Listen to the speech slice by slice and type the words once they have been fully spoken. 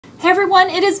everyone,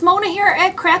 it is Mona here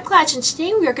at Klatch, and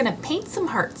today we are going to paint some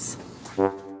hearts.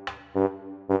 So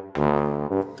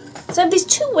I have these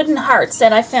two wooden hearts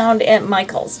that I found at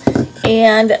Michael's,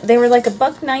 and they were like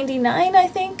 $1.99, I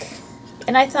think.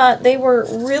 And I thought they were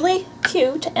really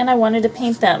cute, and I wanted to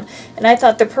paint them. And I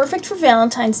thought they're perfect for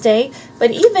Valentine's Day,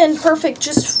 but even perfect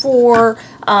just for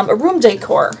a room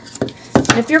decor.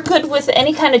 And if you're good with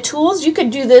any kind of tools, you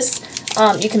could do this.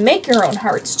 You can make your own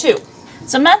hearts too.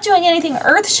 So I'm not doing anything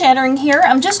earth-shattering here.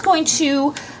 I'm just going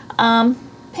to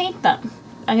paint them.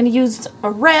 I'm going to use a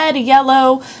red, a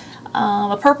yellow,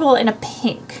 a purple, and a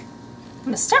pink. I'm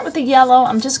going to start with the yellow.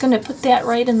 I'm just going to put that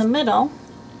right in the middle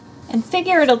and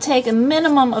figure it'll take a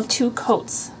minimum of 2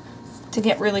 coats to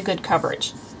get really good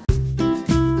coverage.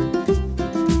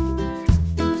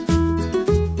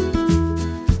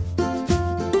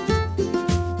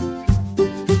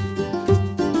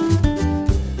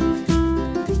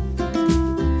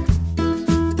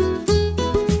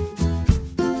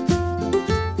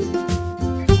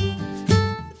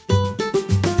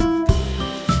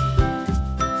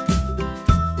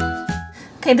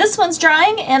 Okay, this one's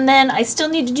drying, and then I still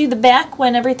need to do the back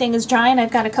when everything is dry, and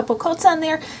I've got a couple coats on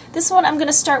there. This one I'm going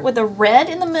to start with a red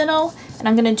in the middle, and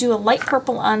I'm going to do a light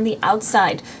purple on the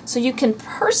outside. So you can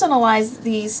personalize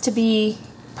these to be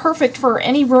perfect for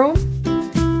any room.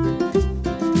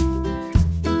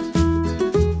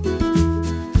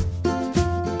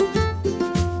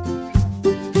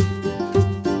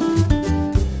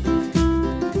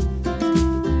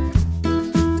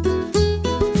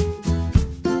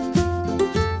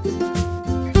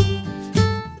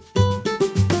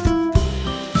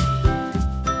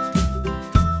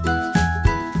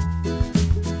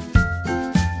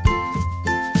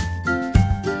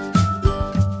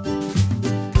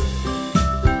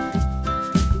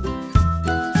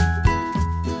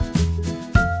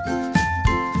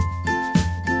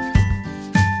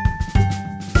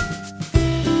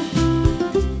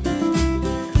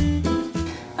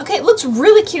 Okay, it looks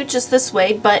really cute just this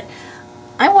way, but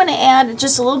I want to add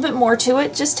just a little bit more to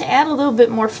it, just to add a little bit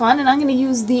more fun, and I'm going to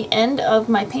use the end of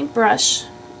my paintbrush,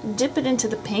 dip it into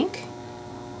the pink,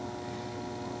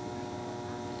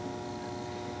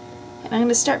 and I'm going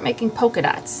to start making polka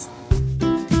dots.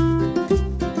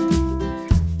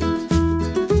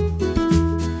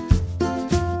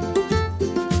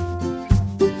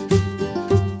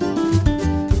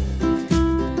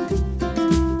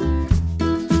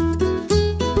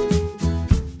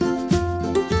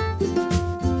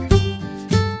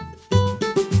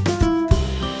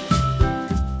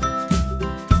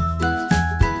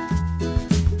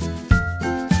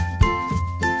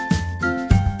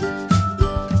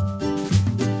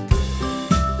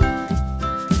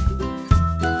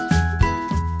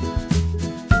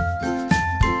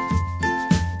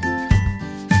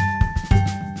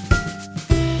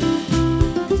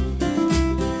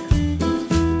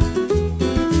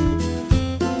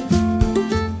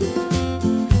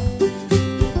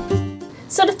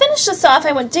 So to finish this off,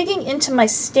 I went digging into my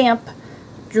stamp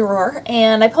drawer,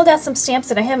 and I pulled out some stamps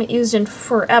that I haven't used in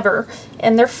forever,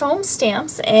 and they're foam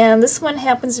stamps, and this one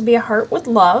happens to be a heart with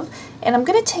love. And I'm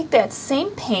going to take that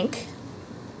same pink,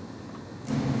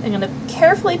 I'm going to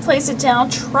carefully place it down,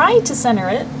 try to center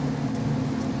it,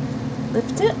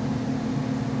 lift it.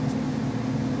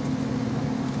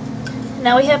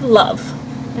 Now we have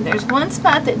love, and there's one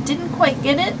spot that didn't quite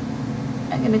get it.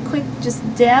 I'm going to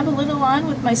just dab a little on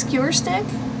with my skewer stick.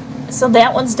 So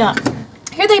that one's done.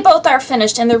 Here they both are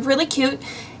finished, and they're really cute.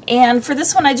 And for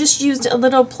this one I just used a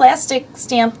little plastic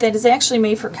stamp that is actually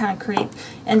made for concrete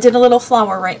and did a little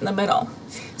flower right in the middle.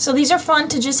 So these are fun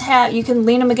to just have. You can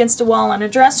lean them against a wall on a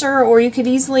dresser, or you could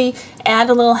easily add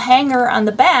a little hanger on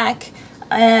the back,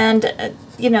 and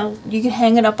you know, you can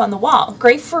hang it up on the wall.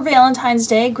 Great for Valentine's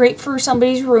Day, great for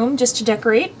somebody's room just to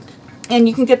decorate. And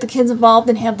you can get the kids involved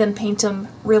and have them paint them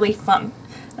really fun.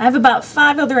 I have about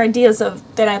 5 other ideas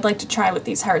that I'd like to try with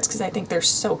these hearts because I think they're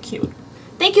so cute.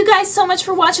 Thank you guys so much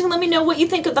for watching. Let me know what you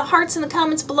think of the hearts in the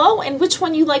comments below and which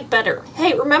one you like better.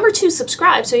 Hey, remember to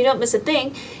subscribe so you don't miss a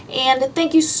thing. And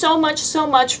thank you so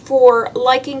much for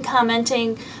liking,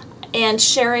 commenting, and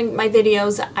sharing my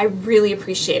videos. I really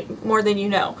appreciate it, more than you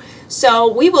know. So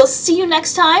we will see you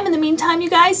next time. In the meantime, you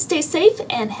guys, stay safe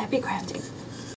and happy crafting.